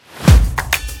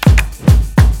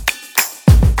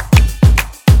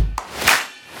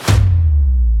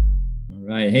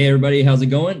Hey everybody, how's it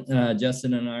going?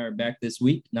 Justin and I are back this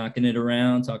week, knocking it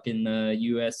around, talking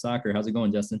U.S. soccer. How's it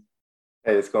going, Justin?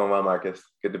 Hey, it's going well, Marcus.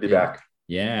 Good to be Yeah, back.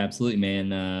 yeah, absolutely,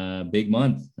 man. Big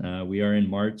month. We are in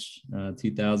March,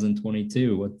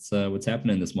 2022. What's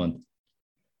happening this month?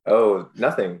 Oh,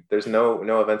 nothing. There's no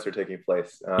events are taking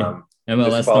place. Yeah, Just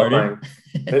MLS started.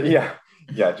 qualifying. Yeah,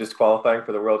 yeah, just qualifying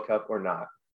for the World Cup or not.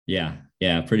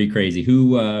 Yeah, pretty crazy.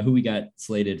 Who we got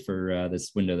slated for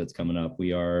this window that's coming up?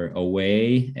 We are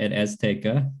away at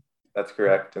Azteca. That's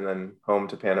correct. And then home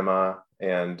to Panama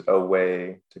and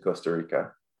away to Costa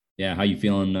Rica. Yeah, how you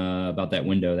feeling about that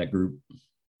window, that group?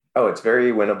 Oh, it's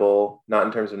very winnable, not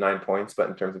in terms of 9 points, but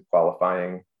in terms of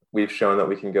qualifying. We've shown that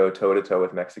we can go toe to toe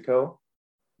with Mexico.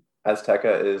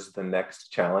 Azteca is the next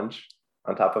challenge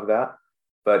on top of that.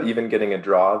 But even getting a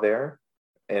draw there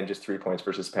and just 3 points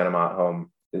versus Panama at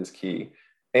home is key.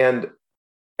 And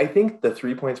I think the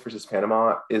 3 points versus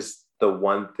Panama is the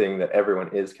one thing that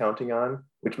everyone is counting on,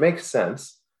 which makes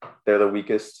sense. They're the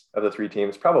weakest of the three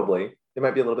teams, probably. They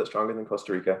might be a little bit stronger than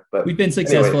Costa Rica, We've but been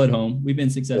successful anyway, at home. We've been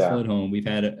successful yeah. at home. We've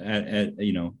had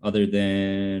other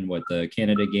than what the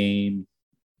Canada game,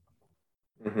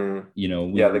 Yeah,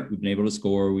 we've been able to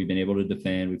score. We've been able to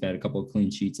defend. We've had a couple of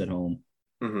clean sheets at home.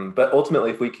 But ultimately,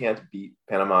 if we can't beat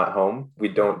Panama at home, we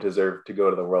don't deserve to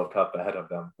go to the World Cup ahead of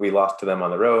them. We lost to them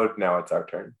on the road. Now it's our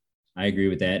turn. I agree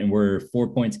with that. And we're 4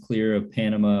 points clear of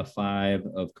Panama, five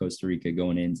of Costa Rica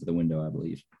going into the window, I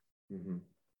believe. Mm-hmm.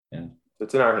 Yeah.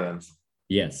 It's in our hands.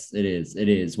 Yes, it is. It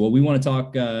is. Well, we want to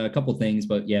talk a couple things,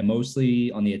 but yeah,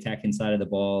 mostly on the attacking side of the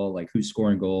ball, like who's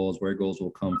scoring goals, where goals will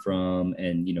come from,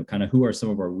 and kind of who are some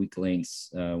of our weak links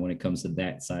when it comes to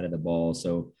that side of the ball.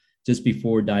 So just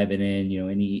before diving in,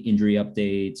 any injury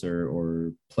updates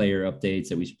or player updates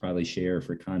that we should probably share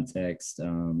for context.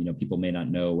 People may not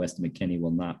know Weston McKennie will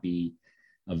not be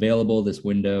available this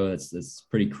window. That's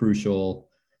pretty crucial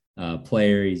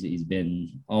player. He's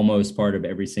been almost part of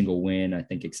every single win, I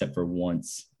think, except for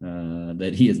once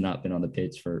that he has not been on the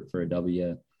pitch for a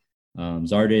W.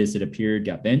 Zardes, it appeared,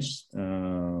 got benched,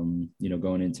 going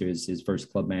into his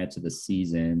first club match of the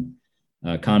season.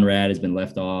 Conrad has been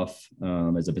left off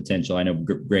as a potential. I know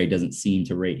Gray doesn't seem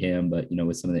to rate him, but,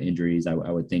 with some of the injuries, I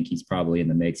would think he's probably in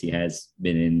the mix. He has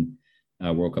been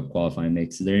in World Cup qualifying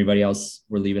mix. Is there anybody else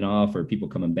we're leaving off, or people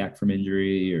coming back from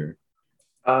injury, or?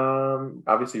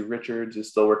 Obviously Richards is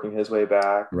still working his way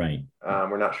back. Right.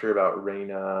 We're not sure about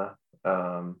Reyna.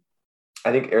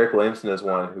 I think Eric Williamson is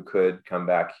one who could come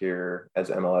back here as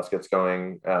MLS gets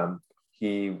going.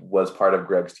 He was part of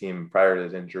Greg's team prior to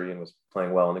his injury and was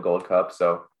playing well in the Gold Cup.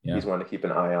 So he's one to keep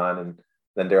an eye on. And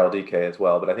then Daryl DK as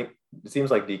well. But I think it seems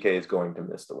like DK is going to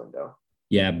miss the window.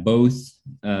 Yeah, both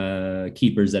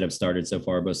keepers that have started so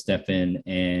far, both Stefan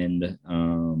and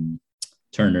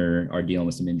Turner, are dealing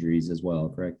with some injuries as well,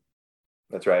 correct?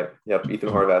 That's right. Yep. Ethan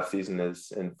Horvath's season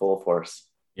is in full force.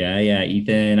 Yeah.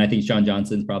 Ethan, I think Sean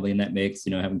Johnson's probably in that mix,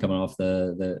 having come off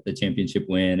the championship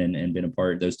win and been a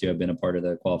part. Those two have been a part of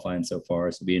the qualifying so far.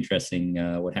 So it'll be interesting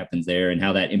what happens there and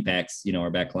how that impacts, our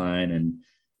back line and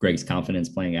Greg's confidence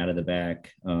playing out of the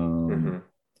back.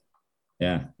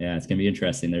 Yeah, it's going to be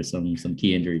interesting. There's some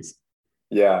key injuries.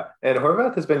 Yeah, and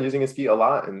Horvath has been using his feet a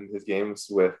lot in his games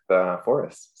with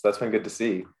Forest, so that's been good to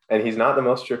see. And he's not the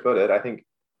most sure-footed. I think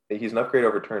he's an upgrade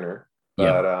over Turner,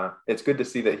 but it's good to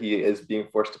see that he is being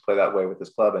forced to play that way with his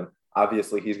club. And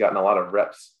obviously, he's gotten a lot of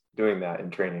reps doing that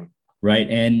in training. Right,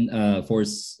 and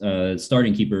Forest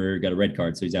starting keeper got a red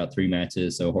card, so he's out 3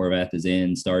 matches. So Horvath is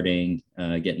in, starting,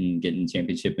 getting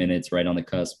championship minutes, right on the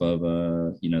cusp of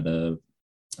the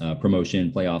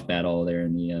promotion playoff battle there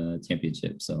in the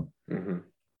championship. So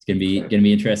it's gonna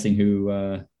be interesting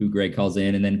who Greg calls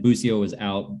in. And then Busio was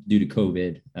out due to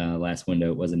COVID last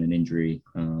window. It wasn't an injury,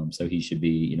 so he should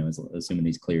be, assuming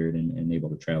he's cleared and able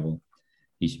to travel,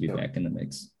 he should be back in the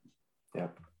mix. Yeah.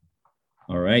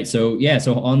 All right. So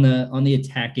on the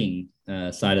attacking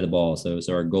side of the ball, so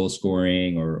our goal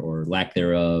scoring or lack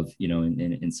thereof,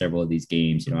 in several of these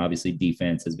games, obviously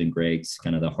defense has been Greg's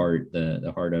kind of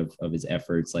the heart of his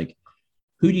efforts. Like,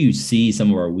 who do you see some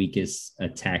of our weakest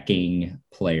attacking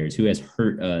players? Who has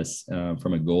hurt us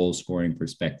from a goal scoring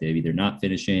perspective, either not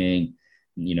finishing,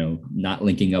 not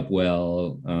linking up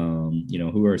well?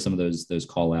 Who are some of those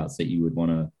call outs that you would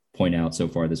want to point out so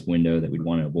far this window that we'd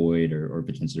want to avoid or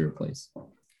potentially replace?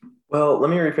 Well, let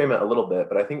me reframe it a little bit,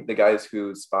 but I think the guys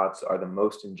whose spots are the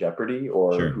most in jeopardy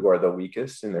or who are the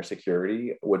weakest in their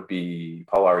security would be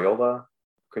Paul Arriola,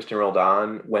 Christian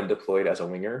Roldan when deployed as a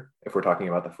winger, if we're talking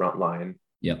about the front line,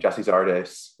 Jesse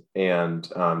Zardes, and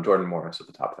Jordan Morris at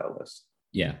the top of that list.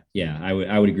 Yeah,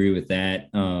 I would agree with that.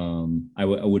 I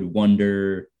would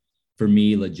wonder for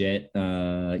me, legit.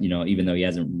 Even though he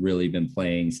hasn't really been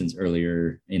playing since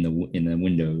earlier in the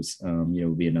windows,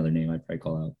 would be another name I'd probably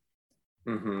call out.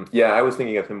 Mm-hmm. Yeah, I was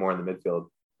thinking of him more in the midfield.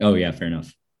 Oh yeah, fair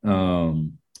enough.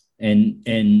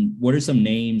 And what are some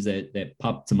names that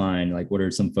pop to mind? Like, what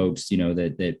are some folks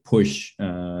that push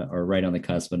are right on the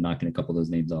cusp of knocking a couple of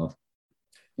those names off?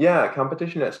 Yeah,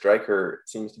 competition at striker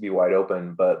seems to be wide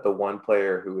open, but the one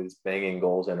player who is banging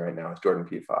goals in right now is Jordan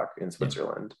Pefok in Yeah,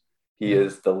 Switzerland. He yeah,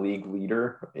 is the league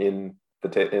leader in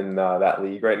that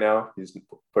league right now. He's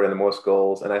put in the most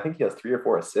goals, and I think he has 3 or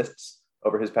 4 assists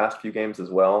over his past few games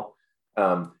as well.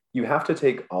 You have to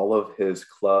take all of his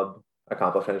club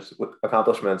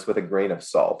accomplishments with a grain of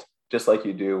salt, just like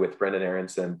you do with Brendan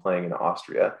Aronson playing in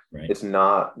Austria. right. It's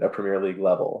not a Premier League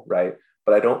level, right?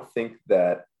 But I don't think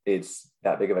that it's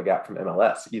that big of a gap from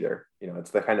MLS either.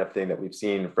 It's the kind of thing that we've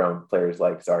seen from players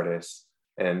like Zardes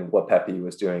and what Pepe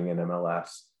was doing in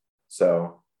MLS.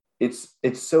 So it's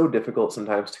so difficult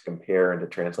sometimes to compare and to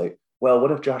translate. Well,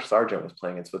 what if Josh Sargent was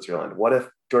playing in Switzerland? What if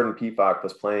Jordan Pefok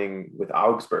was playing with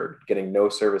Augsburg, getting no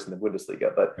service in the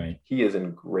Bundesliga? But Right. he is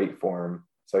in great form.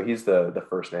 So he's the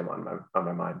first name on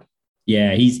my mind.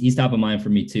 Yeah, he's top of mind for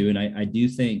me too, and I do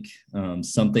think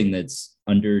something that's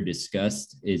under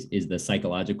discussed is the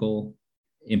psychological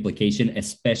implication,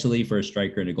 especially for a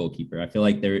striker and a goalkeeper. I feel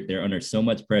like they're under so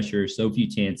much pressure, so few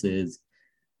chances.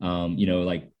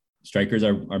 Like strikers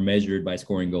are measured by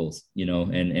scoring goals.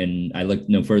 And I look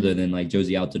no further than like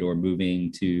Josie Altidore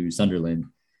moving to Sunderland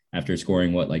after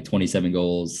scoring like 27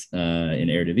 goals in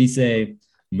Eredivisie,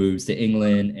 moves to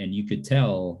England, and you could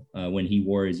tell when he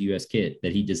wore his US kit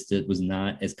that he just was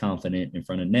not as confident in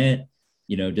front of net.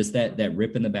 Just that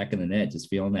rip in the back of the net, just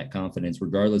feeling that confidence,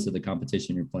 regardless of the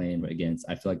competition you're playing against.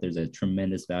 I feel like there's a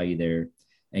tremendous value there.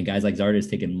 And guys like Zardes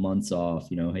taking months off,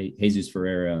 Jesus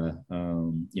Ferreira,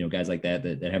 guys like that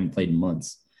haven't played in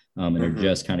months and are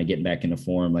just kind of getting back into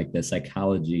form. Like the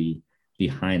psychology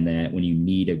behind that when you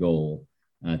need a goal,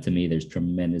 to me, there's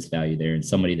tremendous value there, and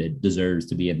somebody that deserves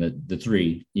to be in the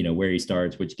three. Where he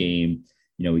starts, which game,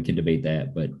 we can debate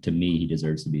that, but to me, he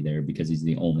deserves to be there because he's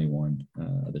the only one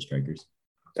of the strikers.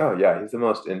 Oh yeah, he's the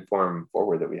most informed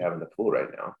forward that we have in the pool right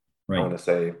now. I Right. want to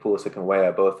say Pulisic and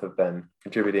Weah both have been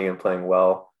contributing and playing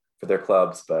well for their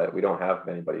clubs, but we don't have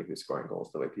anybody who's scoring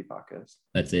goals the way Pefok is.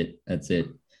 That's it. That's it.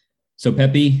 So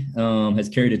Pepe has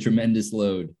carried a tremendous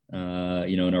load,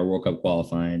 in our World Cup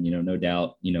qualifying. No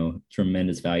doubt,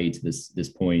 tremendous value to this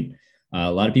point.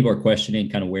 A lot of people are questioning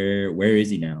kind of where is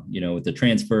he now? With the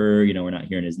transfer, we're not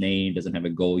hearing his name. Doesn't have a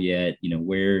goal yet.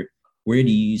 Where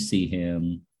do you see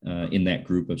him in that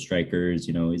group of strikers?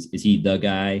 Is he the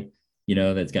guy?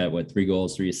 That's got 3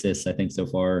 goals, 3 assists, I think so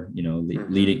far.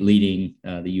 Leading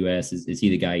the U.S. Is he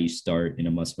the guy you start in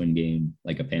a must-win game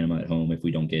like a Panama at home if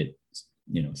we don't get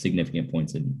significant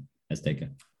points in Azteca?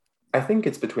 I think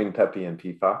it's between Pepe and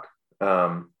Pefok.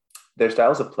 Their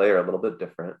styles of play are a little bit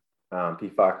different.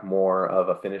 Pefok more of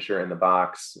a finisher in the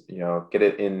box, get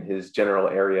it in his general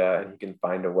area and he can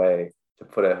find a way to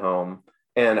put it home.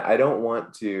 And I don't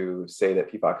want to say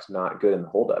that Pefok's not good in the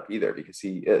holdup either, because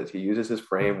he is. He uses his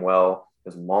frame well,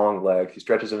 his long legs. He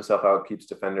stretches himself out, keeps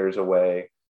defenders away,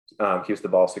 keeps the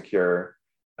ball secure.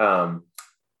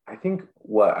 I think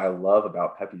what I love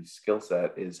about Pepe's skill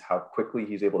set is how quickly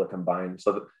he's able to combine.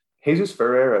 So Jesus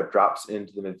Ferreira drops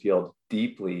into the midfield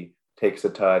deeply, takes a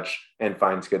touch, and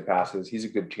finds good passes. He's a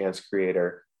good chance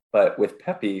creator. But with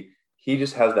Pepe, he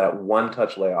just has that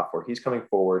one-touch layoff where he's coming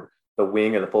forward, the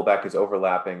wing and the fullback is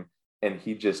overlapping, and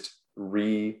he just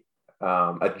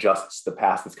adjusts the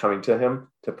pass that's coming to him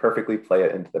to perfectly play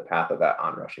it into the path of that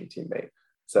onrushing teammate.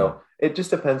 So it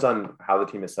just depends on how the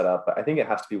team is set up. But I think it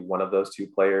has to be one of those two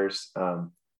players.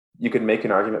 You could make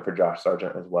an argument for Josh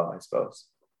Sargent as well, I suppose.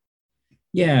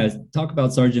 Yeah, talk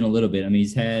about Sargent a little bit. I mean,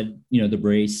 he's had the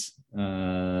brace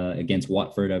against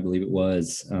Watford, I believe it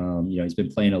was. He's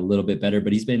been playing a little bit better,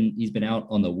 but he's been out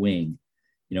on the wing.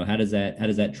 How does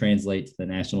that translate to the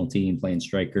national team playing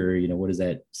striker? What is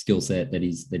that skill set that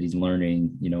he's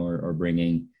learning, or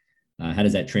bringing? How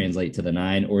does that translate to the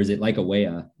 9, or is it like a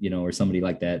Weah, or somebody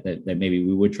like that maybe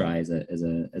we would try as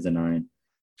a 9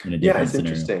 in a different it's scenario?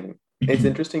 Interesting. It's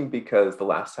interesting because the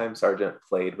last time Sargent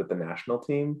played with the national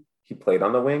team, he played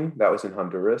on the wing. That was in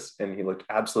Honduras, and he looked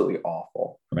absolutely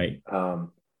awful. Right.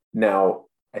 Now,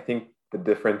 I think the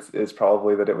difference is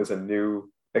probably that it was a new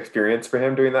experience for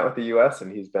him doing that with the U.S.,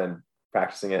 and he's been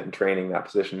practicing it and training that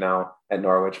position now at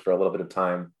Norwich for a little bit of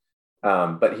time.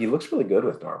 But he looks really good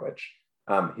with Norwich.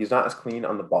 He's not as clean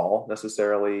on the ball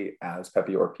necessarily as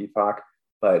Pepe or Pefok,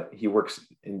 but he works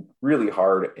really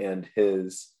hard, and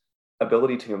his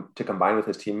ability to combine with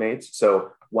his teammates.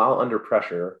 So while under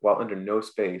pressure, while under no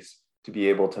space, to be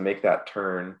able to make that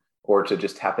turn or to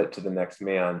just tap it to the next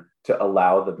man to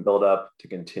allow the build-up to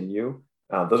continue.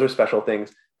 Those are special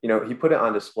things. You know, he put it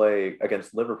on display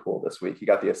against Liverpool this week. He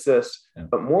got the assist,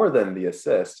 but more than the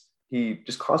assist, he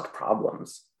just caused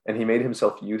problems and he made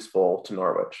himself useful to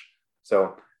Norwich.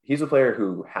 So he's a player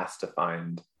who has to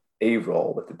find a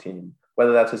role with the team,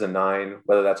 whether that's as a 9,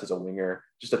 whether that's as a winger,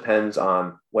 just depends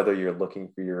on whether you're looking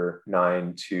for your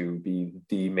 9 to be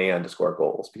the man to score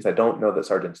goals, because I don't know that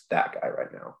Sargent's that guy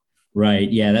right now.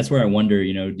 Right. Yeah, that's where I wonder,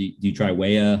 you know, do you try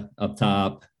Weah up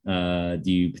top? Do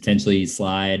you potentially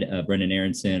slide Brendan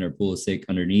Aronson or Pulisic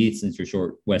underneath, since you're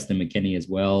short Weston McKennie as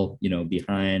well, you know,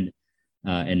 behind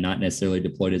and not necessarily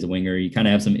deployed as a winger? You kind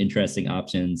of have some interesting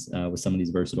options with some of these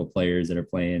versatile players that are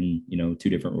playing, you know, 2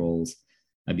 different roles.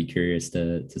 I'd be curious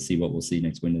to see what we'll see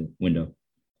next window.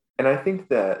 And I think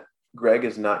that Greg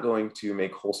is not going to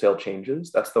make wholesale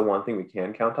changes. That's the one thing we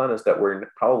can count on, is that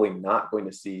we're probably not going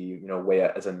to see, you know,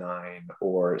 Weah as a 9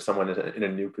 or someone in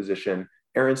a new position.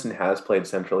 Aronson has played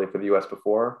centrally for the U.S.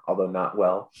 before, although not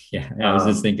well. Yeah, I was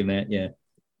just thinking that. Yeah.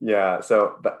 Yeah.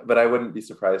 So, but I wouldn't be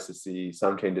surprised to see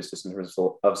some changes just in terms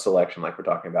of selection, like we're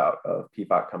talking about, of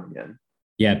Pefok coming in.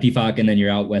 Yeah, Pefok, and then you're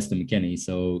out Weston McKennie.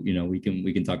 So, you know, we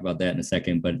can talk about that in a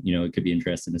second, but, you know, it could be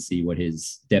interesting to see what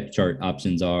his depth chart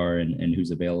options are and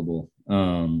who's available.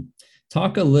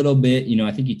 Talk a little bit, you know,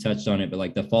 I think you touched on it, but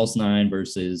like the false 9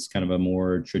 versus kind of a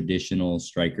more traditional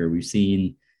striker. We've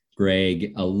seen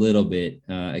Greg a little bit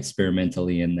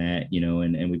experimentally in that, you know,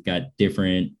 and we've got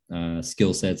different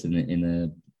skill sets in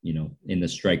the you know, in the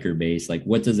striker base. Like,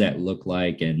 what does that look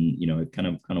like? And, you know, kind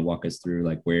of walk us through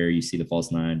like where you see the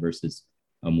false 9 versus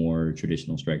a more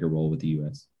traditional striker role with the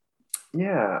U.S.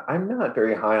 Yeah, I'm not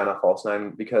very high on a false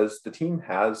 9 because the team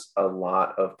has a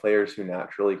lot of players who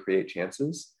naturally create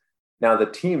chances. Now, the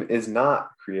team is not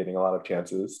creating a lot of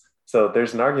chances. So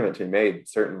there's an argument to be made,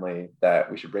 certainly,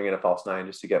 that we should bring in a false 9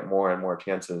 just to get more and more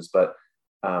chances. But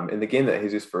in the game that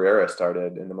Jesus Ferreira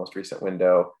started in the most recent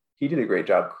window, he did a great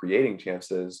job creating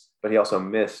chances, but he also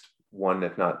missed 1,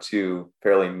 if not 2,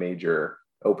 fairly major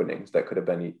openings that could have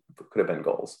been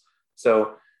goals.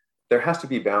 So there has to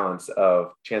be balance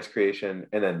of chance creation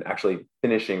and then actually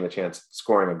finishing the chance,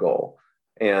 scoring a goal.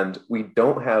 And we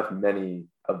don't have many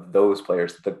of those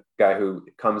players, the guy who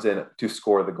comes in to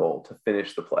score the goal, to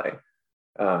finish the play.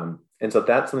 And so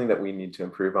that's something that we need to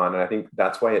improve on. And I think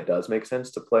that's why it does make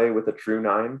sense to play with a true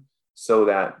 9, so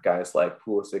that guys like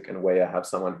Pulisic and Weah have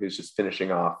someone who's just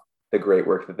finishing off the great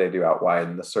work that they do out wide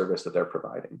and the service that they're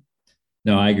providing.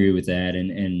 No, I agree with that.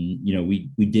 And you know, we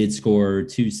did score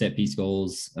 2 set piece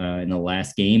goals in the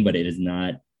last game, but it has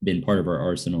not been part of our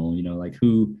arsenal. You know, like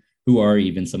who are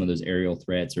even some of those aerial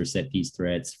threats or set piece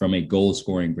threats from a goal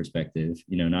scoring perspective,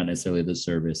 you know, not necessarily the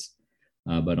service,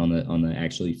 but on the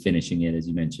actually finishing it, as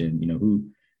you mentioned, you know,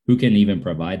 who can even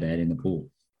provide that in the pool?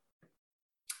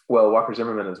 Well, Walker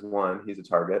Zimmerman is one. He's a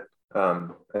target. I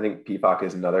think Pefok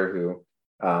is another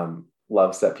who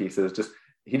loves set pieces.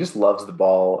 He just loves the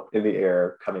ball in the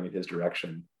air coming in his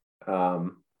direction.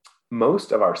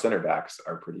 Most of our center backs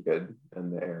are pretty good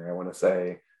in the air. I want to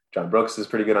say John Brooks is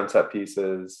pretty good on set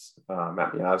pieces.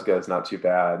 Matt Miazga is not too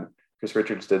bad. Chris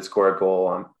Richards did score a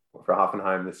goal for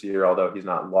Hoffenheim this year, although he's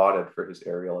not lauded for his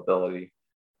aerial ability.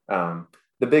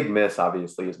 The big miss,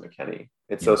 obviously, is McKennie.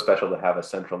 It's so special to have a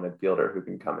central midfielder who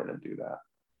can come in and do that.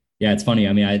 Yeah, it's funny.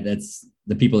 I mean, that's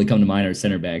the people that come to mind are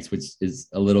center backs, which is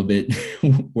a little bit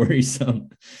worrisome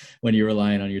when you're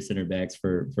relying on your center backs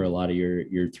for a lot of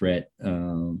your threat.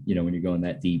 You know, when you're going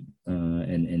that deep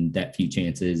and that few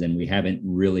chances, and we haven't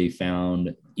really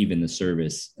found even the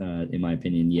service, in my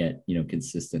opinion, yet. You know,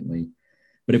 consistently.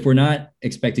 But if we're not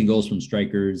expecting goals from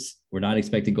strikers, we're not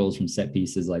expecting goals from set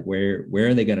pieces. Like where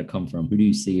are they going to come from? Who do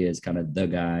you see as kind of the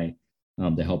guy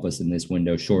to help us in this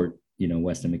window? Short, you know,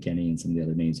 Weston McKennie and some of the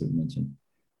other names that we mentioned.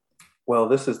 Well,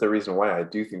 this is the reason why I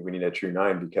do think we need a true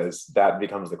 9, because that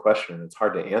becomes the question. It's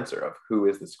hard to answer of who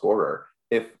is the scorer.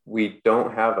 If we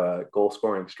don't have a goal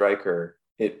scoring striker,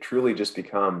 it truly just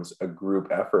becomes a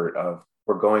group effort of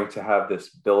we're going to have this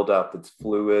build up that's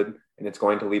fluid, and it's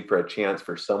going to lead for a chance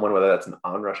for someone, whether that's an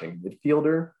onrushing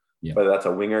midfielder, whether that's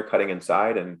a winger cutting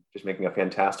inside and just making a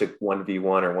fantastic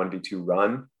 1v1 or 1v2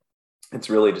 run. It's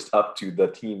really just up to the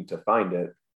team to find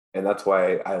it. And that's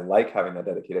why I like having that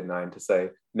dedicated 9 to say,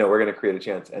 no, we're going to create a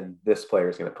chance and this player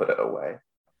is going to put it away.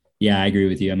 Yeah, I agree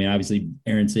with you. I mean, obviously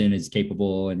Aronson is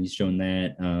capable and he's shown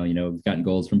that. You know, we've gotten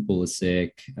goals from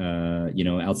Pulisic. You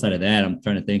know, outside of that, I'm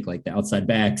trying to think like the outside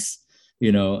backs.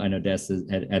 You know, I know Des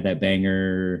had that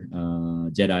banger.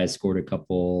 Jedi scored a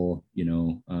couple. You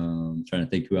know, trying to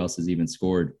think who else has even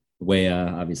scored.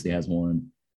 Weah obviously has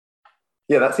one.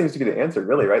 Yeah, that seems to be the answer,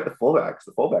 really, right? The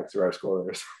fullbacks are our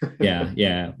scorers.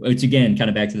 Yeah. Which again, kind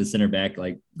of back to the center back,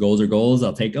 like goals are goals.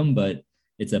 I'll take them, but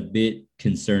it's a bit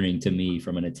concerning to me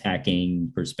from an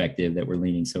attacking perspective that we're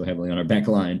leaning so heavily on our back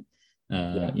line,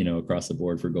 Yeah. across the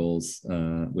board for goals,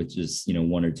 with just,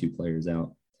 one or two players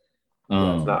out.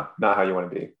 Yeah, it's not how you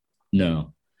want to be.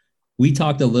 No, we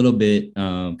talked a little bit,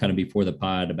 kind of before the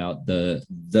pod about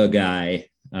the guy,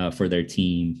 for their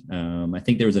team. I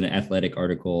think there was an Athletic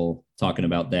article talking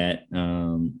about that,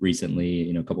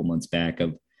 recently, a couple months back,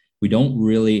 of we don't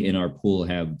really in our pool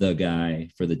have the guy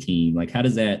for the team. Like, how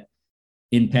does that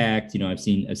impact? I've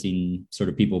seen sort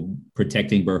of people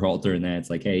protecting Berhalter, and that's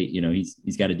like, hey,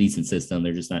 he's got a decent system.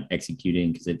 They're just not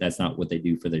executing because that's not what they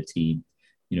do for their team.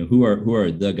 Who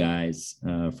are the guys,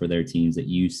 for their teams that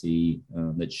you see,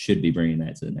 that should be bringing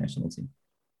that to the national team?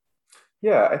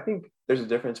 Yeah, I think there's a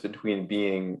difference between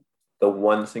being the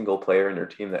one single player in your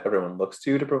team that everyone looks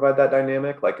to provide that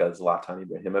dynamic, like a Zlatan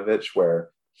Ibrahimovic, where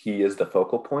he is the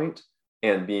focal point,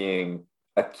 and being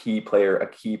a key player, a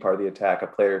key part of the attack, a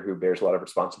player who bears a lot of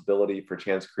responsibility for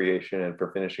chance creation and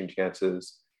for finishing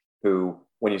chances, who,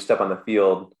 when you step on the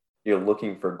field, you're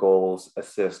looking for goals,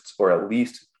 assists, or at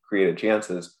least created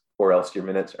chances, or else your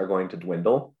minutes are going to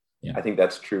dwindle. Yeah. I think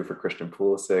that's true for Christian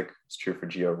Pulisic. It's true for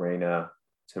Gio Reyna,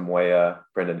 Tim Weah,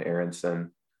 Brendan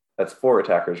Aronson. That's four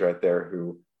attackers right there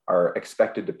who are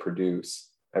expected to produce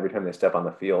every time they step on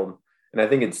the field. And I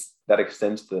think that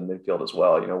extends to the midfield as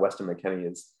well. Weston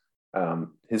McKennie is,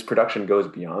 his production goes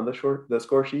beyond the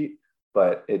score sheet,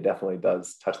 but it definitely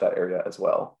does touch that area as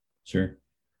well. Sure.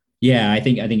 Yeah, I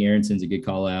think Aronson's a good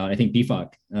call out. I think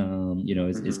Pifak,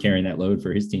 is carrying that load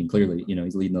for his team. Clearly,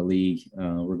 he's leading the league,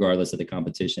 regardless of the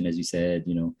competition. As you said,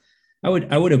 I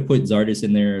would have put Zardes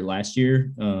in there last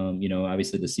year.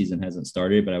 Obviously the season hasn't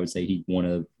started, but I would say he's one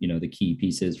of the key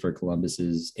pieces for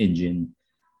Columbus's engine,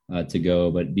 to go.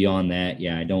 But beyond that,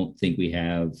 yeah, I don't think we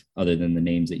have, other than the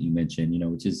names that you mentioned,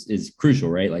 which is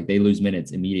crucial, right? Like, they lose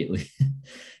minutes immediately.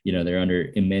 They're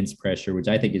under immense pressure, which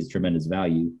I think is tremendous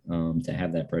value, to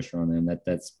have that pressure on them.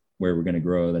 That's where we're going to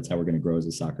grow. That's how we're going to grow as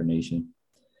a soccer nation.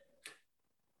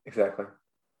 Exactly.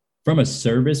 From a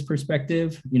service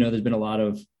perspective, there's been a lot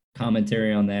of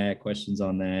commentary on that, questions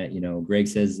on that. Greg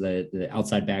says that the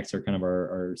outside backs are kind of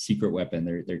our secret weapon.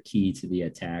 They're key to the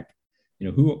attack.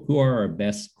 Who are our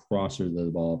best crossers of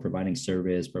the ball, providing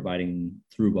service, providing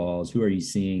through balls? Who are you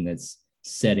seeing that's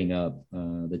setting up,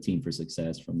 the team for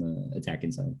success from the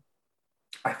attacking side?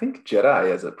 I think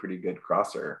Jedi is a pretty good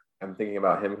crosser. I'm thinking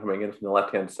about him coming in from the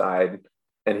left-hand side,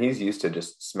 and he's used to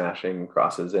just smashing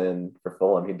crosses in for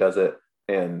Fulham. He does it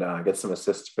and gets some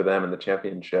assists for them in the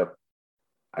championship.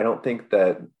 I don't think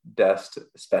that Dest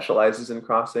specializes in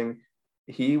crossing.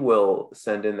 He will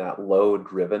send in that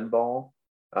low-driven ball,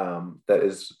 that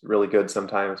is really good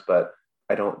sometimes, but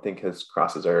I don't think his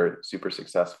crosses are super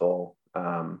successful.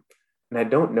 And I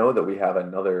don't know that we have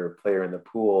another player in the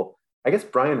pool. I guess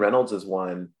Brian Reynolds is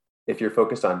one. If you're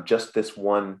focused on just this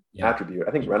one attribute,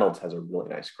 I think Reynolds has a really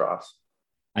nice cross.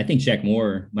 I think Shaq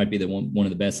Moore might be the one of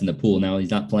the best in the pool. Now,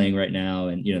 he's not playing right now,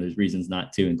 and there's reasons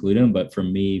not to include him. But for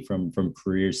me, from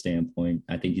career standpoint,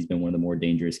 I think he's been one of the more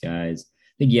dangerous guys.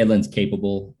 I think Yedlin's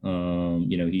capable.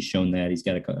 He's shown that. He's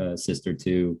got a assist or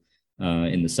two,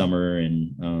 in the summer,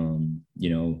 and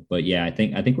but yeah, I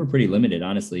think we're pretty limited,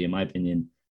 honestly, in my opinion,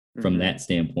 from that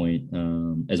standpoint,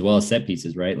 as well as set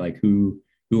pieces, right? Like, who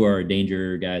are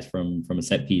danger guys from a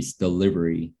set piece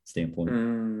delivery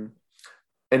standpoint.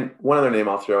 And one other name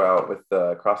I'll throw out with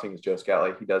the crossing is Joe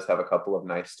Scally. He does have a couple of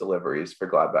nice deliveries for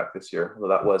Gladbach this year, although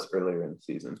that was earlier in the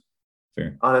season.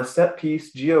 Fair. On a set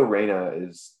piece, Gio Reyna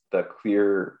is the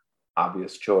clear,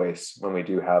 obvious choice when we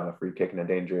do have a free kick in a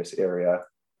dangerous area.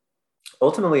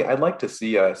 Ultimately, I'd like to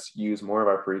see us use more of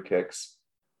our free kicks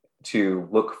to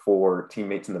look for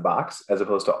teammates in the box, as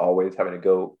opposed to always having to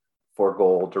go for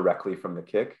goal directly from the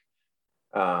kick.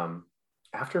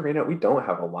 After Reyna, we don't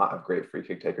have a lot of great free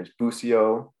kick takers.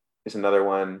 Busio is another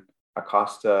one.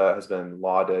 Acosta has been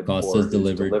lauded Acosta's for his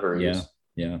deliveries.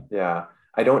 Yeah.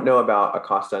 I don't know about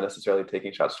Acosta necessarily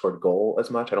taking shots toward goal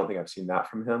as much. I don't think I've seen that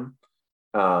from him.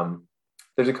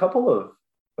 There's a couple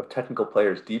of technical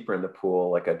players deeper in the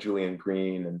pool, like a Julian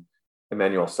Green and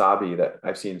Emmanuel Sabi, that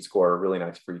I've seen score really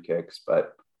nice free kicks,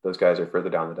 but those guys are further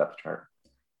down the depth chart.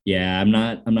 Yeah, I'm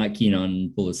not keen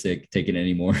on Pulisic taking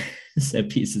any more set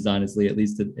pieces, honestly, at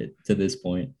least to this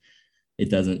point.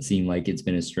 It doesn't seem like it's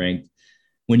been a strength.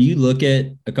 When you look at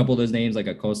a couple of those names, like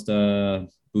Acosta,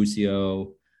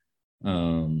 Busio,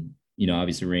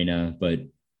 obviously Reyna, but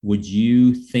would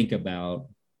you think about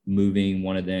moving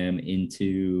one of them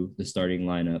into the starting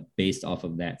lineup based off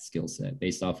of that skill set,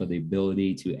 based off of the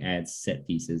ability to add set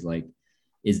pieces? Like,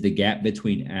 is the gap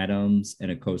between Adams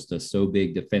and Acosta so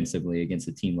big defensively against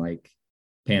a team like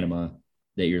Panama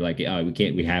that you're like, oh,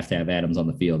 we have to have Adams on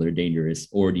the field. They're dangerous.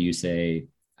 Or do you say,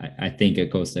 I think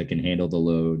Acosta can handle the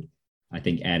load. I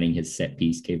think adding his set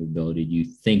piece capability,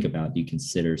 do you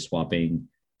consider swapping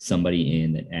somebody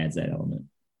in that adds that element?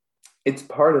 It's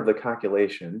part of the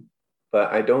calculation,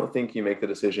 but I don't think you make the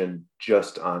decision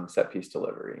just on set piece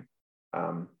delivery.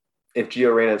 If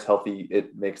Gio Reyna is healthy,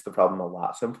 it makes the problem a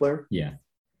lot simpler. Yeah.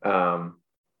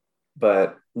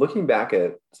 But looking back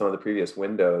at some of the previous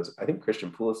windows, I think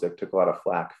Christian Pulisic took a lot of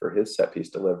flack for his set piece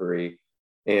delivery.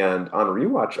 And on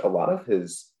rewatch, a lot of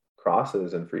his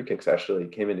crosses and free kicks actually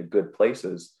came into good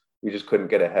places. We just couldn't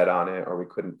get a head on it, or we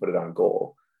couldn't put it on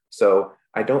goal. So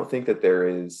I don't think that there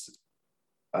is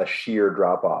a sheer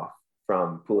drop off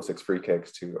from Pulisic's free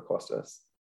kicks to Acosta's.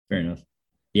 Fair enough.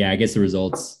 Yeah, I guess the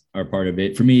results are part of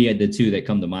it. For me, the two that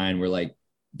come to mind were like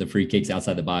the free kicks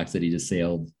outside the box that he just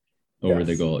sailed over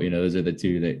the goal. Those are the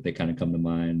two that kind of come to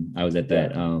mind. I was at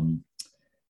that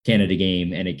Canada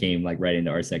game, and it came like right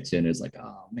into our section. It was like,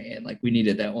 oh man, like we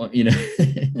needed that one,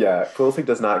 Yeah, Pulisic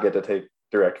does not get to take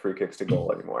direct free kicks to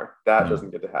goal anymore. That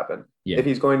doesn't get to happen. Yeah. If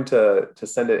he's going to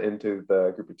send it into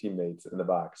the group of teammates in the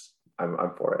box, I'm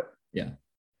for it. Yeah.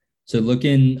 So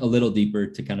looking a little deeper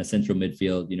to kind of central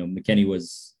midfield, McKennie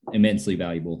was immensely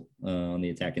valuable on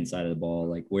the attacking side of the ball.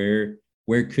 Like where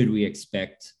could we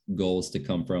expect goals to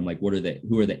come from? Like who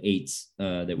are the eights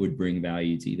that would bring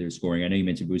value to either scoring? I know you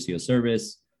mentioned Busio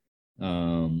service,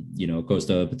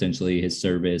 Acosta potentially his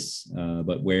service,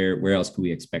 but where else could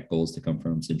we expect goals to come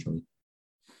from centrally?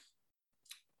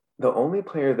 The only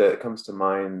player that comes to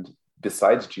mind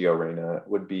besides Gio Reyna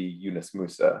would be Yunus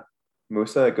Musa.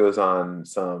 Musa goes on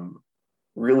some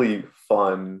really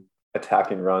fun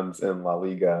attacking runs in La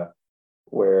Liga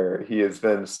where he has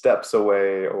been steps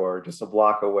away or just a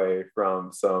block away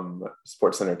from some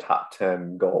SportsCenter top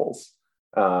 10 goals.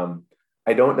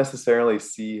 I don't necessarily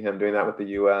see him doing that with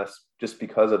the U.S. just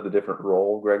because of the different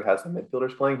role Greg has the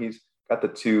midfielders playing. He's got the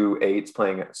 2 8s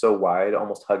playing so wide,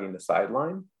 almost hugging the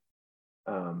sideline.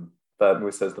 But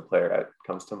Musa is the player that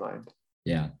comes to mind.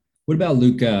 Yeah. What about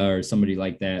Luka or somebody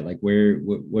like that? Like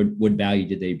what value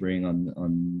did they bring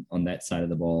on that side of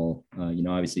the ball?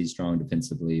 Obviously he's strong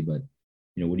defensively, but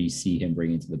what do you see him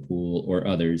bringing to the pool or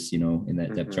others, in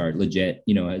that depth chart? Lletget,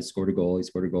 has scored a goal. He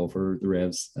scored a goal for the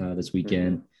Revs this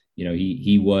weekend.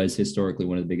 He was historically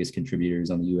one of the biggest contributors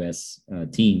on the U.S.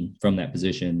 Team from that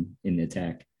position in the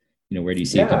attack. Where do you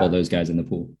see a couple of those guys in the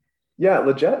pool? Yeah,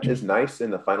 Lletget is nice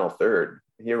in the final third.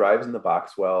 He arrives in the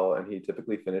box well, and he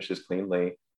typically finishes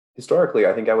cleanly. Historically,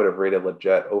 I think I would have rated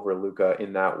Lletget over Luka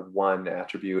in that one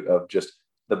attribute of just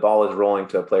the ball is rolling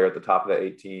to a player at the top of the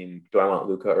 18. Do I want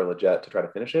Luka or Lletget to try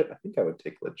to finish it? I think I would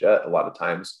take Lletget a lot of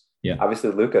times. Yeah. Obviously,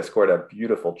 Luka scored a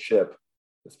beautiful chip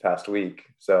this past week,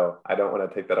 so I don't want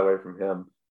to take that away from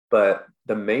him. But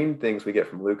the main things we get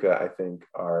from Luka, I think,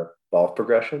 are ball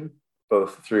progression,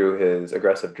 both through his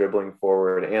aggressive dribbling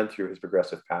forward and through his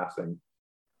progressive passing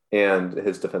and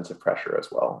his defensive pressure as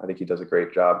well. I think he does a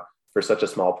great job for such a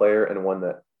small player and one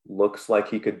that looks like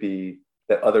he could be,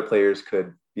 that other players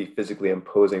could be physically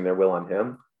imposing their will on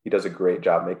him. He does a great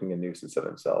job making a nuisance of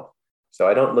himself. So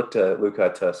I don't look to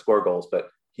Luka to score goals, but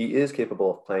he is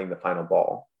capable of playing the final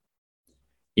ball.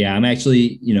 Yeah, I'm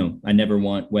actually, I never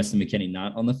want Weston McKennie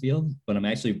not on the field, but I'm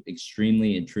actually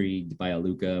extremely intrigued by a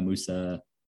Luka Musa,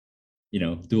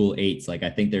 dual 8s. Like I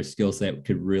think their skill set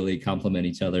could really complement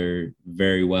each other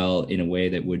very well in a way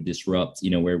that would disrupt,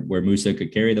 where Musa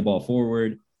could carry the ball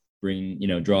forward, bring,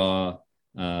 draw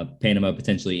Panama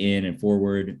potentially in and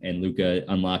forward, and Luka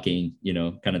unlocking,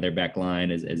 kind of their back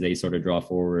line as they sort of draw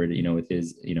forward, with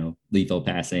his, lethal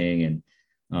passing.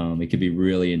 And it could be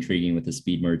really intriguing with a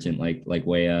speed merchant like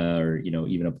Weah or,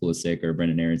 even a Pulisic or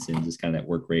Brendan Aronson, just kind of that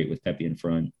work rate with Pepe in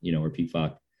front, or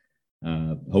Pifak.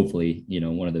 Hopefully,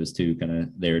 one of those two kind of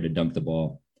there to dunk the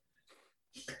ball.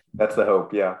 That's the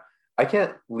hope. Yeah. I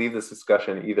can't leave this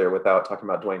discussion either without talking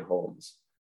about Duane Holmes.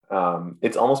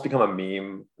 It's almost become a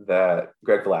meme that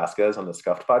Greg Velasquez on the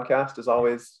Scuffed podcast is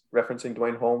always referencing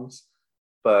Duane Holmes,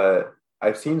 but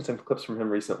I've seen some clips from him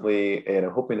recently and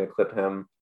I'm hoping to clip him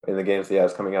in the games he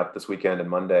has coming up this weekend and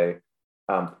Monday.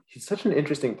 He's such an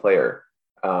interesting player.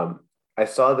 I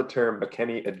saw the term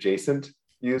McKennie adjacent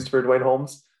used for Duane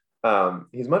Holmes.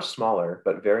 He's much smaller,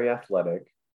 but very athletic,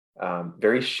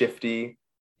 very shifty.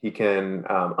 He can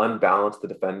unbalance the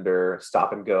defender,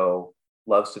 stop and go,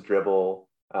 loves to dribble,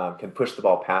 can push the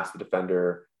ball past the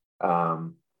defender.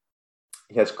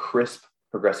 He has crisp,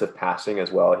 progressive passing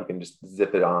as well. He can just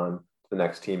zip it on to the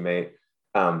next teammate.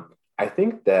 I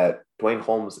think that Duane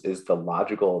Holmes is the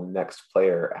logical next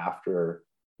player after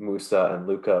Musa and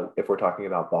Luka if we're talking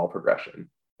about ball progression.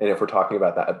 And if we're talking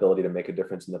about that ability to make a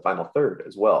difference in the final third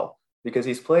as well, because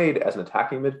he's played as an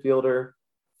attacking midfielder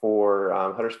for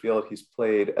Huddersfield. He's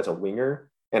played as a winger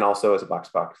and also as a box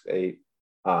eight.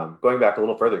 Going back a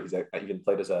little further, he's even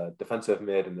played as a defensive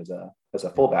mid and as a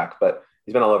fullback, but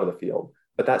he's been all over the field.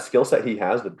 But that skill set he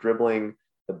has, the dribbling,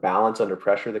 the balance under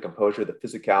pressure, the composure, the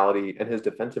physicality, and his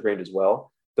defensive range as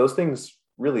well, those things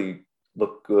really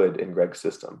look good in Greg's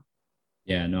system.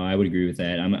 Yeah, no, I would agree with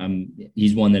that.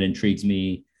 He's one that intrigues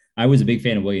me. I was a big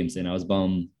fan of Williamson. I was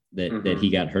bummed that he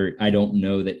got hurt. I don't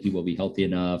know that he will be healthy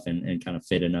enough and kind of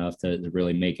fit enough to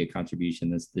really make a contribution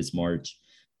this March.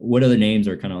 What other names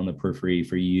are kind of on the periphery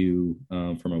for you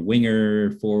from a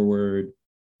winger, forward,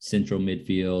 central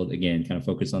midfield? Again, kind of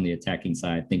focus on the attacking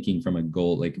side, thinking from a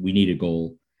goal, like we need a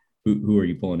goal. Who are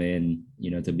you pulling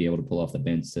in, to be able to pull off the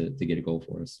bench to get a goal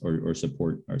for us or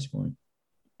support our scoring?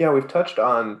 Yeah, we've touched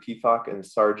on Pefok and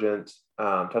Sargent,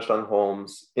 touched on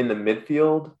Holmes. In the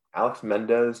midfield, Alex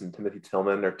Mendez and Timothy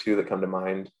Tillman are two that come to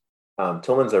mind.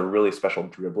 Tillman's a really special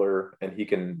dribbler, and he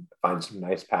can find some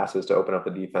nice passes to open up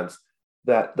the defense.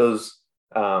 Those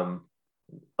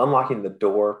unlocking the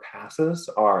door passes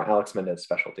are Alex Mendez's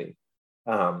specialty.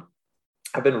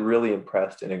 I've been really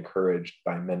impressed and encouraged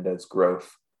by Mendez's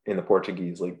growth in the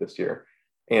Portuguese league this year.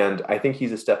 And I think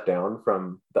he's a step down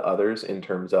from the others in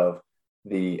terms of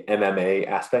the MMA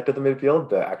aspect of the midfield,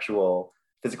 the actual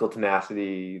physical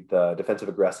tenacity, the defensive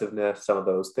aggressiveness, some of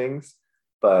those things.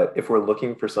 But if we're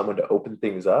looking for someone to open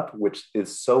things up, which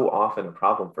is so often a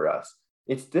problem for us,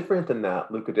 it's different than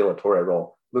that Luca De La Torre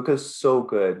role. Luca's so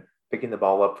good picking the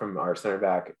ball up from our center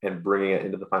back and bringing it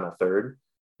into the final third.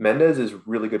 Mendez is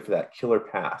really good for that killer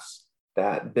pass,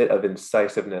 that bit of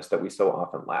incisiveness that we so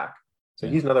often lack. So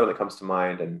he's another one that comes to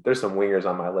mind. And there's some wingers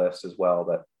on my list as well,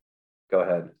 but go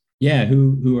ahead. Yeah,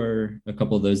 who are a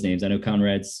couple of those names? I know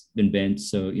Conrad's been benched,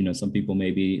 so some people may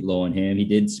be low on him. He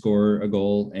did score a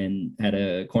goal and had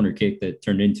a corner kick that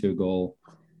turned into a goal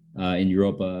in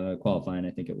Europa qualifying,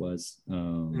 I think it was.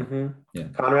 Yeah,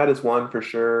 Conrad is one for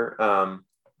sure.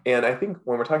 And I think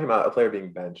when we're talking about a player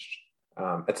being benched,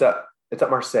 it's at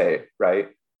Marseille, right?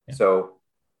 Yeah. So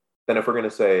then if we're going to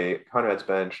say Conrad's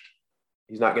benched,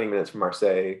 he's not getting minutes from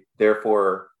Marseille,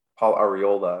 therefore Paul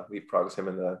Arriola leapfrogs him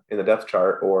in the depth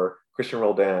chart, or Christian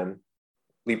Roldan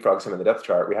leapfrogs him in the depth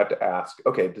chart. We have to ask,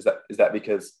 okay, is that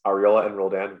because Arriola and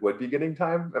Roldan would be getting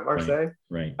time at Marseille?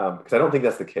 Right. Because I don't think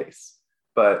that's the case.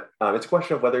 But it's a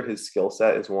question of whether his skill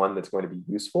set is one that's going to be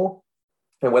useful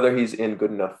and whether he's in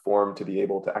good enough form to be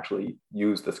able to actually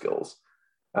use the skills.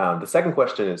 The second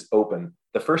question is open.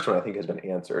 The first one I think has been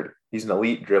answered. He's an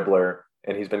elite dribbler,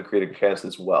 and he's been creating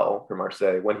chances well for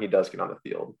Marseille when he does get on the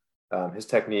field. His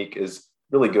technique is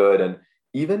really good. And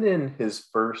even in his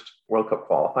first World Cup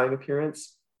qualifying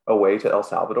appearance away to El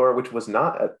Salvador, which was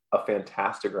not a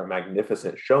fantastic or a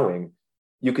magnificent showing,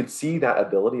 you could see that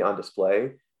ability on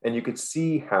display. And you could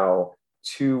see how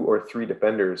 2 or 3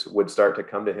 defenders would start to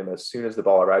come to him as soon as the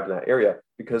ball arrived in that area,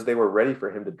 because they were ready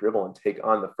for him to dribble and take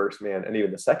on the first man and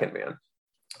even the second man.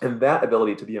 And that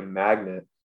ability to be a magnet,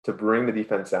 to bring the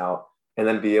defense out, and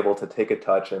then be able to take a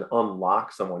touch and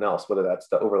unlock someone else, whether that's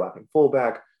the overlapping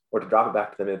fullback or to drop it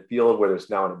back to the midfield where there's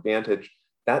now an advantage,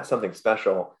 that's something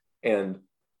special. And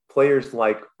players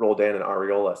like Roldan and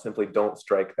Arriola simply don't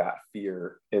strike that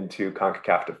fear into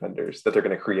CONCACAF defenders that they're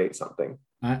going to create something.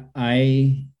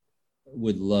 I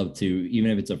would love to, even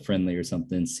if it's a friendly or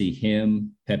something, see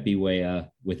him, Pepe Weah,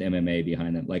 with MMA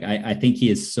behind them. Like, I think he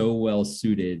is so well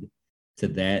suited to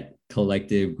that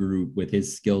collective group with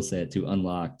his skill set to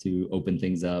unlock, to open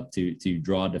things up, to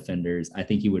draw defenders. I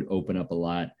think he would open up a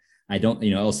lot. I don't,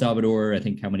 El Salvador, I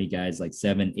think how many guys, like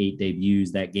 7, 8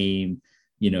 debuts that game.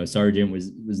 Sargent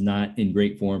was not in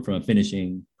great form from a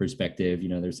finishing perspective.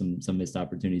 There's some missed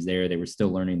opportunities there. They were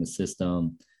still learning the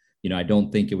system. I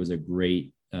don't think it was a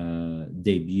great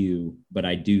debut, but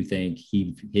I do think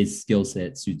his skill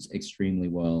set suits extremely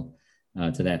well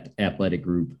to that athletic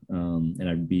group. And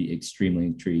I'd be extremely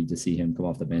intrigued to see him come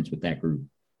off the bench with that group,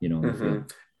 on the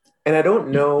field. And I don't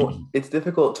know, it's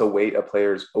difficult to weight a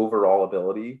player's overall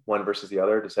ability, one versus the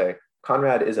other, to say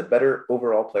Conrad is a better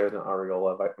overall player than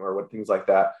Arriola or things like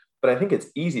that. But I think it's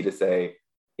easy to say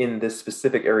in this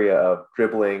specific area of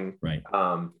dribbling, right,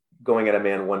 going at a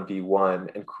man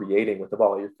 1v1 and creating with the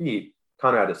ball at your feet,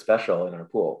 Conrad is special in our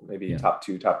pool, maybe top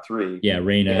 2, top 3. Yeah,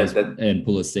 Reyna and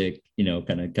Pulisic,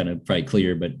 kind of probably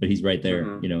clear, but he's right there,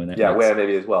 in that. Yeah, Weah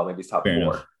maybe as well, maybe he's top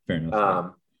 4. Fair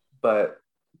enough. But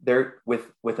there,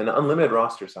 with an unlimited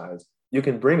roster size, you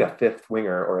can bring a 5th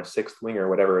winger or a 6th winger,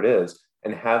 whatever it is,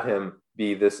 and have him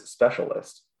be this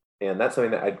specialist. And that's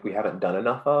something that we haven't done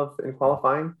enough of in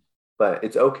qualifying. but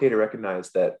it's okay to recognize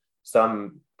that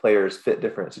some players fit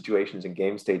different situations and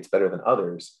game states better than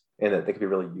others, and that they can be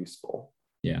really useful.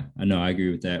 Yeah, I know. I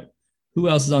agree with that. Who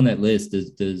else is on that list?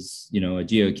 Does a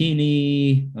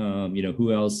Gioacchini?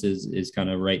 Who else is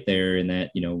kind of right there in that,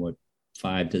 what,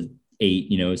 5 to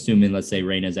 8, assuming, let's say,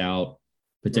 Reyna's out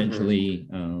potentially.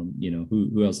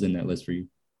 Who else is in that list for you?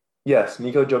 Yes,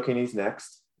 Nico Gioacchini's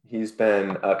next. He's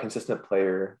been a consistent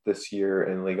player this year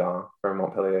in Ligue 1 for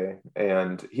Montpellier,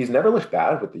 and he's never looked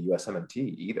bad with the USMNT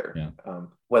either. Yeah.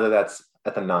 Whether that's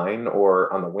at the 9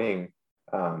 or on the wing,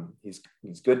 he's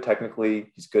good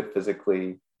technically. He's good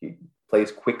physically. He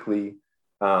plays quickly.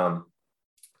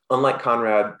 Unlike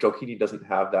Conrad, Gioacchini doesn't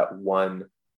have that one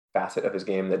facet of his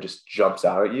game that just jumps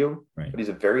out at you, right. But he's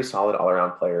a very solid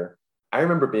all-around player. I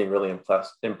remember being really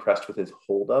impressed with his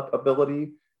hold-up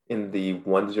ability in the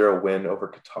 1-0 win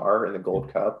over Qatar in the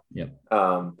Gold Cup. Yep.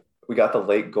 We got the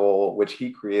late goal, which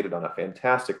he created on a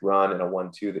fantastic run in a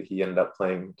 1-2 that he ended up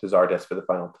playing to Zardes for the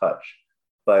final touch.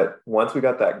 But once we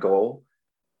got that goal,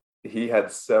 he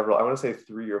had several, I want to say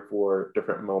 3 or 4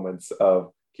 different moments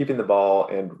of keeping the ball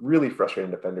and really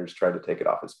frustrating defenders trying to take it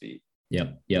off his feet.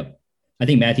 Yep. I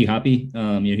think Matthew Hoppe,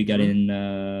 he got in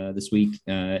this week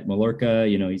at Mallorca.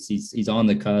 He's on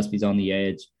the cusp. He's on the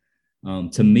edge.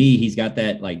 To me, he's got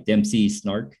that like Dempsey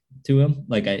snark to him.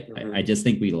 Like I just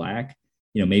think we lack.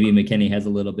 Maybe McKennie has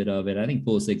a little bit of it. I think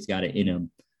Pulisic's got it in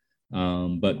him.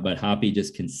 But Hoppe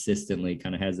just consistently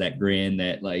kind of has that grin,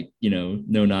 that like, no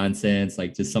nonsense,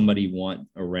 like just somebody want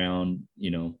around,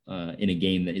 in a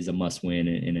game that is a must win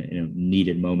in a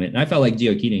needed moment. And I felt like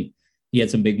Gioacchini, he had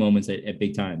some big moments at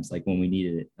big times, like when we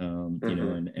needed it,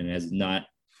 and has not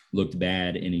looked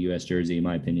bad in a U.S. jersey, in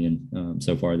my opinion,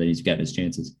 so far that he's gotten his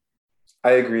chances.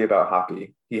 I agree about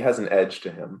Hoppe. He has an edge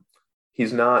to him.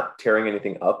 He's not tearing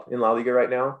anything up in La Liga right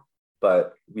now,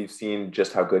 but we've seen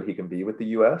just how good he can be with the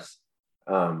U.S.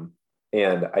 And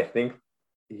I think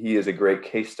he is a great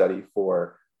case study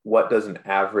for what does an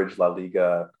average La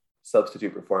Liga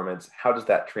substitute performance, how does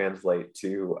that translate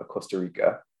to a Costa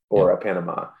Rica or a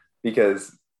Panama?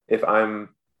 Because if I'm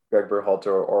Greg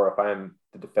Berhalter or if I'm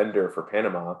the defender for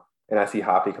Panama and I see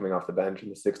Hoppe coming off the bench in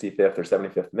the 65th or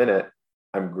 75th minute,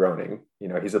 I'm groaning.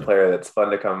 He's a player that's fun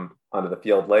to come onto the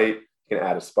field late. He can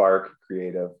add a spark,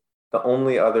 creative. The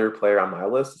only other player on my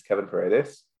list is Kevin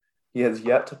Paredes. He has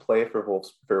yet to play for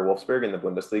Wolfsburg in the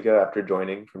Bundesliga after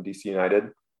joining from DC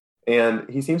United. And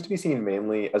he seems to be seen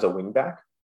mainly as a wingback,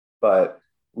 but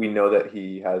we know that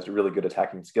he has really good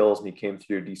attacking skills, and he came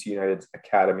through DC United's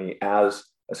academy as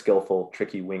a skillful,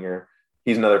 tricky winger.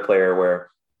 He's another player where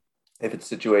if it's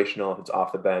situational, if it's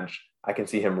off the bench, I can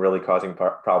see him really causing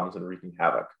problems and wreaking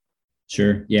havoc.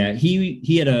 Sure. Yeah.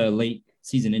 He had a late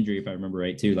season injury, if I remember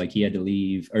right, too. Like he had to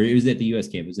leave, or it was at the US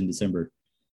camp. It was in December,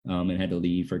 and had to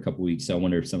leave for a couple of weeks. So I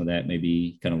wonder if some of that may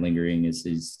be kind of lingering as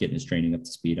he's getting his training up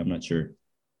to speed. I'm not sure.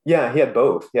 Yeah, he had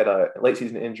both. He had a late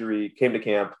season injury, came to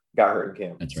camp, got hurt in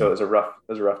camp. That's right. So it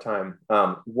was a rough time.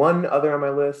 One other on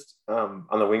my list on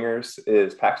the wingers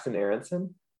is Paxton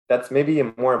Aronson. That's maybe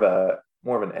more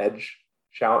of an edge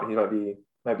shout. He might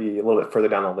be a little bit further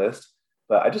down the list,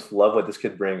 but I just love what this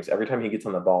kid brings. Every time he gets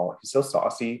on the ball, he's so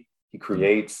saucy. He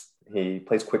creates, he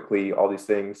plays quickly, all these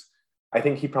things. I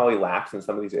think he probably lacks in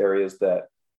some of these areas that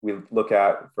we look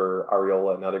at for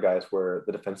Arriola and other guys where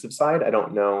the defensive side. I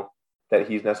don't know that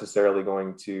he's necessarily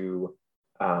going to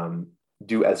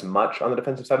do as much on the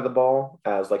defensive side of the ball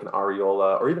as like an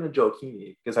Arriola or even a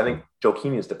Gioacchini, because I think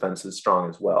Gioacchini's defense is strong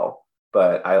as well.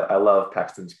 But I love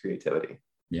Paxton's creativity.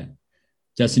 Yeah.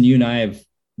 Justin, you and I have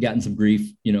gotten some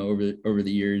grief, over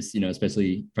the years,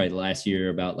 especially probably the last year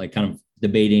about like kind of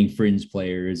debating fringe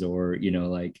players or,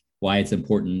 like why it's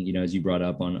important, as you brought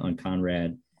up on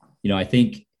Conrad. I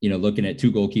think, looking at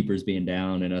 2 goalkeepers being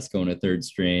down and us going to third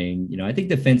string, I think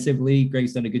defensively,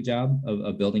 Greg's done a good job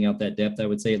of building out that depth, I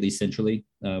would say, at least centrally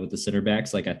with the center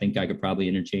backs. Like I think I could probably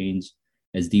interchange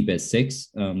as deep as 6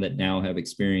 that now have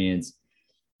experience.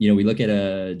 We look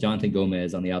at Jonathan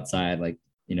Gomez on the outside, like,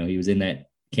 he was in that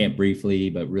camp briefly,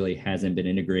 but really hasn't been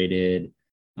integrated.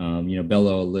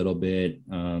 Bello a little bit.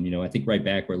 I think right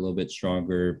back we're a little bit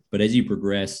stronger. But as you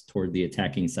progress toward the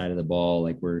attacking side of the ball,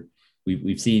 like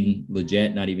we've seen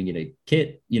Lletget not even get a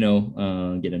kit, get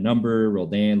a number.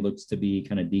 Roldan looks to be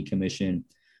kind of decommissioned.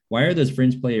 Why are those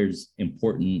fringe players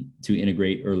important to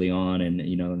integrate early on? And,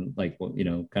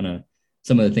 kind of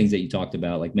some of the things that you talked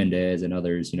about, like Mendez and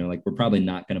others, like we're probably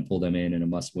not going to pull them in a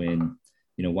must win.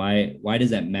 Why does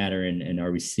that matter? And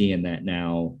are we seeing that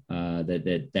now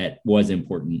that was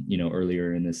important,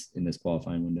 earlier in this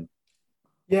qualifying window?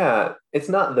 Yeah, it's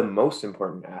not the most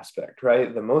important aspect,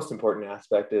 right? The most important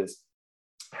aspect is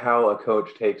how a coach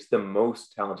takes the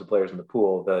most talented players in the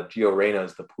pool, the Gio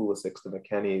Reynas, the Pulisics, the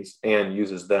McKennies, and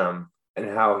uses them, and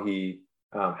how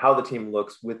how the team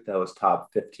looks with those top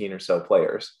 15 or so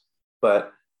players.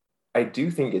 But I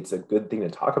do think it's a good thing to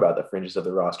talk about the fringes of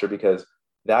the roster, because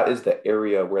that is the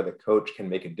area where the coach can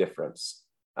make a difference.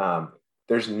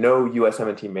 There's no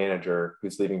USMNT manager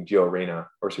who's leaving Gio Reyna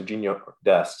or Serginho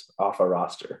Dest off a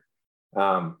roster.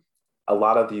 A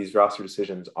lot of these roster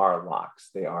decisions are locks.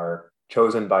 They are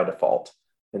chosen by default.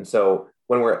 And so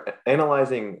when we're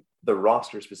analyzing the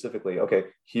roster specifically, okay,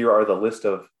 here are the list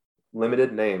of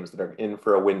limited names that are in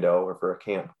for a window or for a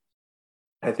camp.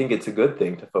 I think it's a good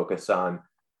thing to focus on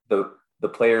the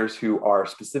players who are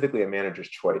specifically a manager's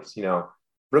choice. You know,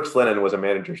 Brooks Lennon was a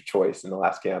manager's choice in the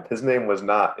last camp. His name was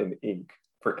not in ink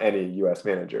for any US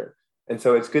manager. And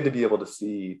so it's good to be able to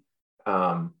see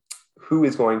who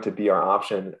is going to be our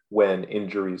option when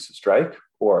injuries strike,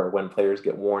 or when players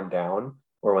get worn down,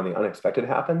 or when the unexpected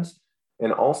happens.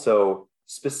 And also,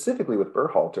 specifically with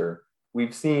Berhalter,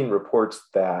 we've seen reports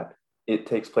that it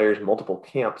takes players multiple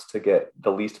camps to get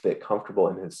the least bit comfortable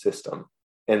in his system.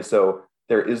 And so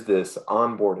there is this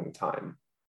onboarding time.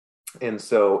 And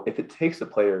so if it takes a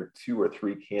player 2 or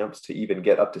 3 camps to even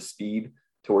get up to speed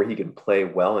to where he can play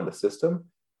well in the system,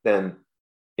 then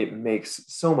it makes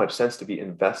so much sense to be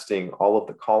investing all of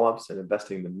the call-ups and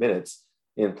investing the minutes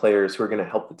in players who are going to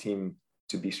help the team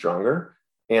to be stronger,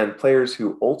 and players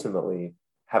who ultimately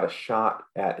have a shot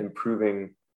at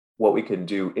improving what we can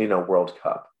do in a World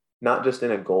Cup, not just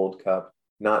in a Gold Cup,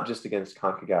 not just against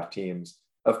CONCACAF teams.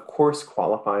 Of course,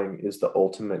 qualifying is the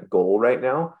ultimate goal right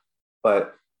now,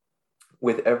 but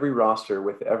with every roster,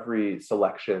 with every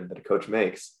selection that a coach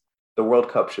makes, the World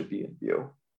Cup should be in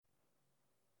view.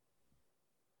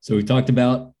 So we talked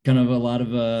about kind of a lot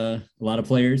of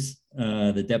players,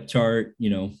 the depth chart.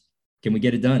 You know, can we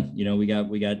get it done? You know, we got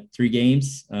 3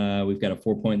 games. We've got a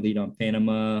 4-point lead on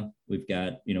Panama. We've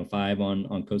got 5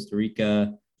 on Costa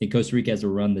Rica. I think Costa Rica has to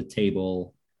run the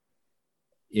table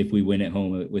if we win at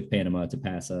home with Panama to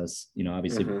pass us. You know,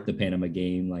 obviously the Panama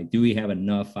game. Like, do we have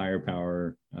enough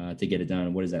firepower to get it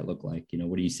done? What does that look like? You know,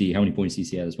 what do you see? How many points do you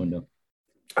see out of this window?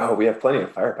 Oh, we have plenty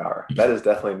of firepower. That is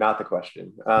definitely not the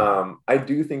question. I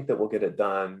do think that we'll get it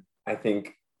done. I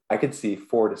think I could see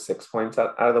 4 to 6 points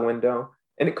out of the window,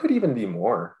 and it could even be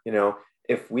more. You know,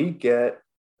 if we get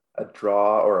a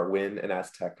draw or a win in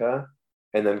Azteca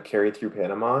and then carry through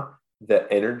Panama,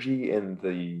 the energy and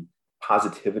the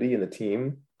positivity in the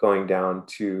team going down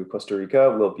to Costa Rica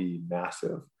will be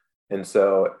massive. And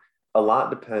so a lot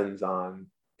depends on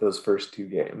those first 2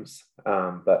 games.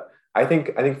 But I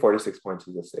think 4 to 6 points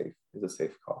is a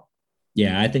safe call.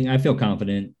 Yeah, I feel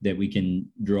confident that we can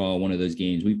draw one of those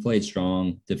games. We played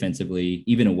strong defensively,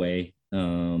 even away.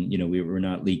 You know, we're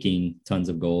not leaking tons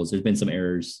of goals. There's been some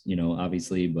errors, you know,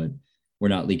 obviously, but we're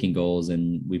not leaking goals,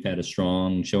 and we've had a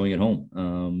strong showing at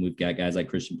home. We've got guys like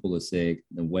Christian Pulisic,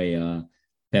 Weah,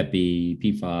 Pepe,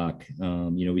 Pifak.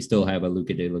 You know, we still have a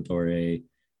Luca De La Torre. You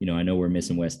know, I know we're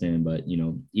missing Weston, but you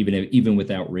know, even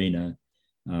without Reyna,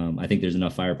 I think there's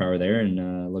enough firepower there,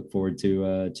 and look forward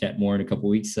to chat more in a couple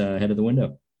of weeks ahead of the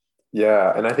window.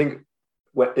 Yeah, and I think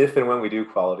if and when we do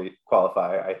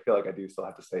qualify, I feel like I do still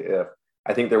have to say if.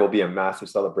 I think there will be a massive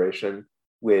celebration,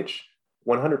 which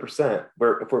 100%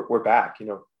 we're back. You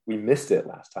know, we missed it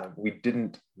last time. We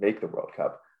didn't make the World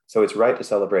Cup, so it's right to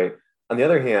celebrate. On the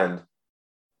other hand,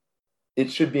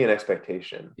 it should be an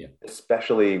expectation,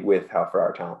 especially with how far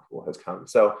our talent pool has come.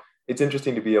 So it's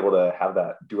interesting to be able to have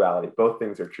that duality. Both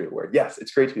things are true, where yes,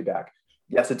 it's great to be back.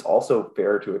 Yes, it's also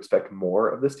fair to expect more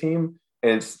of this team.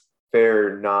 And it's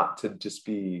fair not to just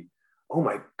be, oh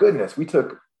my goodness, we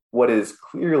took what is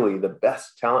clearly the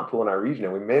best talent pool in our region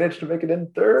and we managed to make it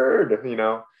in third, you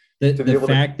know. The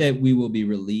fact that we will be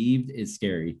relieved is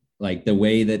scary. Like the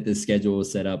way that the schedule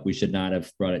was set up, we should not have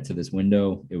brought it to this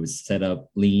window. It was set up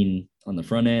lean on the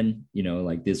front end, you know,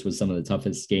 like this was some of the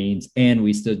toughest games, and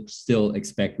we still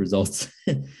expect results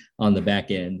on the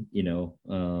back end, you know,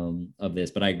 of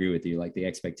this. But I agree with you. Like the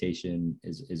expectation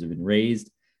is been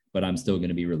raised, but I'm still going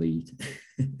to be relieved.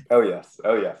 Oh yes.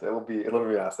 It'll be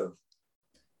massive.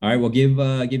 All right. Well,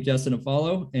 give Justin a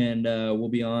follow, and we'll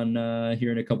be on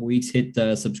here in a couple weeks. Hit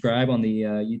subscribe on the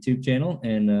YouTube channel,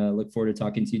 and look forward to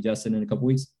talking to you, Justin, in a couple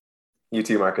weeks. You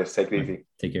too, Marcus. Take it easy.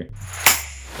 Take care.